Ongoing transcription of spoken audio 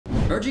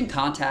Merging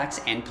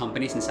contacts and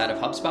companies inside of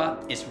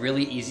HubSpot is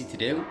really easy to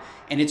do,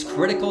 and it's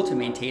critical to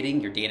maintaining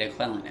your data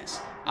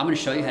cleanliness. I'm going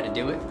to show you how to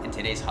do it in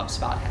today's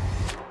HubSpot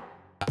hack.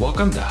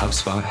 Welcome to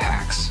HubSpot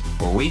Hacks,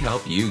 where we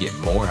help you get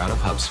more out of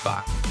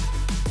HubSpot.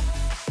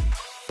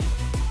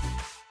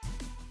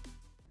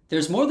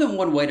 There's more than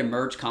one way to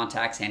merge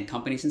contacts and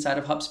companies inside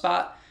of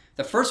HubSpot.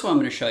 The first one I'm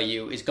going to show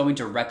you is going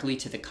directly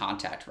to the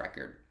contact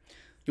record.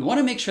 You want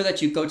to make sure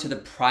that you go to the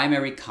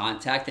primary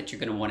contact that you're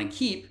going to want to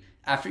keep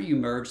after you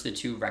merge the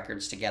two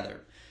records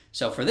together.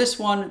 So for this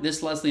one,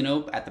 this Leslie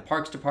Knope at the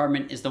Parks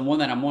Department is the one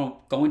that I'm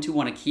going to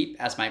want to keep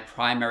as my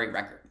primary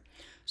record.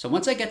 So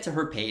once I get to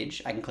her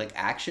page, I can click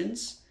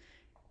Actions,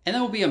 and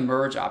there will be a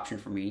merge option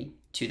for me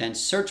to then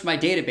search my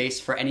database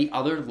for any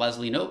other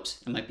Leslie Knopes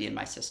that might be in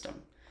my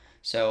system.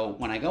 So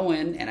when I go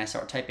in and I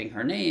start typing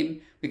her name,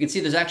 we can see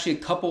there's actually a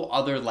couple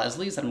other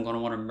Leslies that I'm going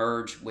to want to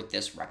merge with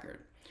this record.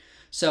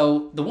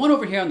 So the one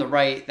over here on the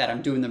right that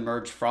I'm doing the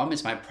merge from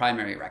is my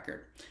primary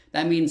record.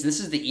 That means this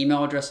is the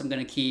email address I'm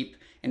going to keep,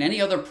 and any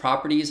other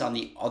properties on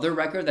the other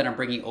record that I'm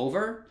bringing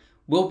over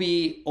will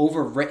be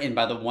overwritten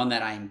by the one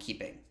that I am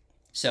keeping.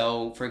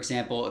 So for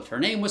example, if her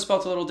name was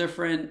spelled a little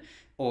different,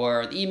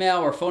 or the email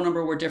or phone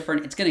number were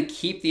different, it's going to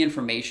keep the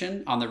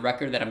information on the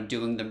record that I'm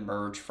doing the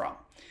merge from.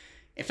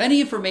 If any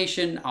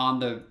information on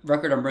the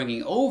record I'm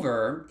bringing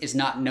over is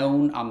not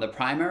known on the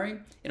primary,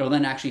 it'll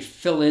then actually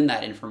fill in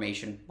that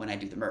information when I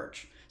do the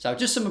merge. So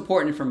just some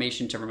important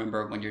information to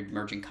remember when you're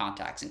merging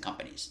contacts and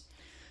companies.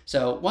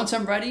 So once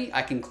I'm ready,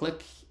 I can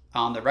click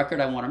on the record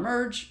I want to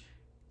merge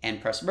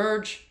and press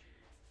merge.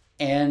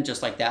 And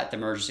just like that, the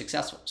merge is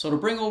successful. So it'll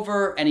bring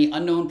over any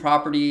unknown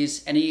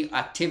properties, any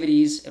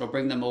activities, it'll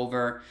bring them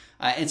over.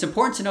 It's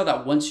important to know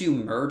that once you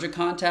merge a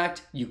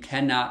contact, you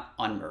cannot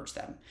unmerge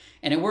them.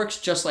 And it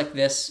works just like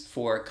this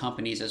for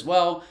companies as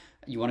well.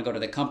 You want to go to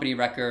the company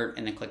record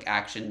and then click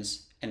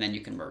Actions, and then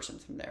you can merge them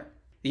from there.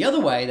 The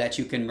other way that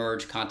you can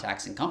merge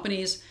contacts and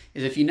companies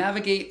is if you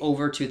navigate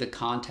over to the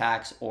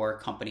Contacts or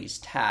Companies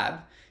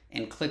tab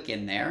and click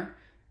in there,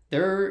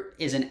 there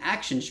is an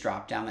Actions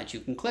drop-down that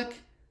you can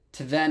click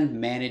to then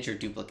manage your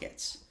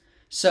duplicates.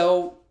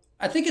 So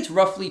I think it's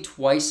roughly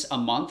twice a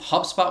month,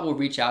 HubSpot will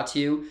reach out to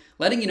you,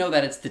 letting you know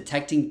that it's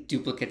detecting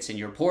duplicates in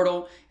your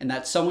portal and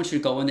that someone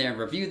should go in there and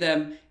review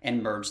them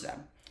and merge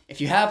them. If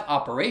you have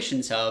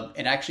Operations Hub,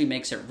 it actually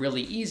makes it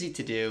really easy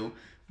to do,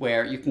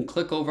 where you can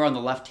click over on the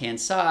left-hand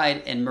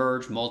side and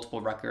merge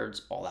multiple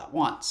records all at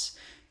once.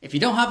 If you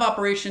don't have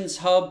Operations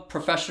Hub,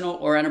 Professional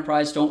or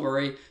Enterprise, don't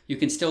worry, you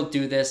can still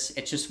do this.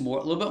 It's just a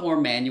little bit more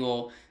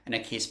manual and a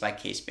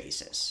case-by-case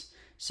basis.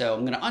 So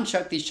I'm going to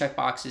uncheck these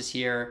checkboxes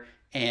here,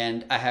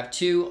 and I have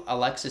two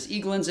Alexis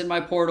Eaglins in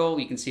my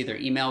portal. You can see their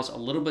emails a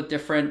little bit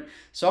different.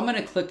 So I'm going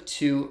to click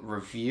to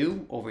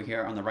review over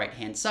here on the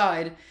right-hand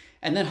side,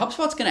 and then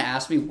HubSpot's going to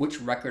ask me which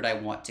record I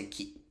want to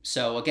keep.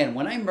 So again,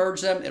 when I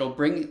merge them, it'll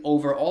bring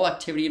over all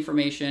activity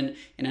information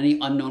and any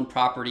unknown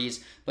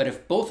properties. But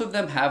if both of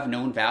them have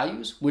known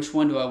values, which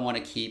one do I want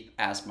to keep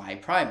as my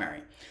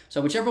primary? So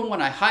whichever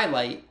one I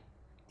highlight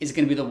is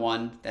going to be the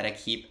one that I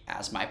keep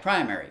as my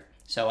primary.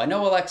 So I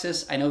know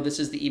Alexis, I know this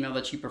is the email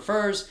that she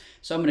prefers,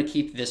 so I'm going to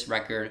keep this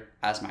record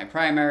as my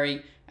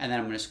primary, and then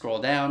I'm going to scroll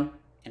down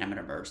and I'm going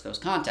to merge those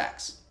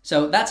contacts.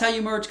 So that's how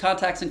you merge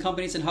contacts and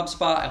companies in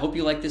HubSpot. I hope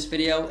you like this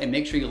video, and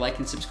make sure you like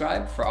and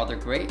subscribe for other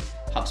great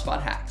HubSpot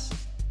hacks.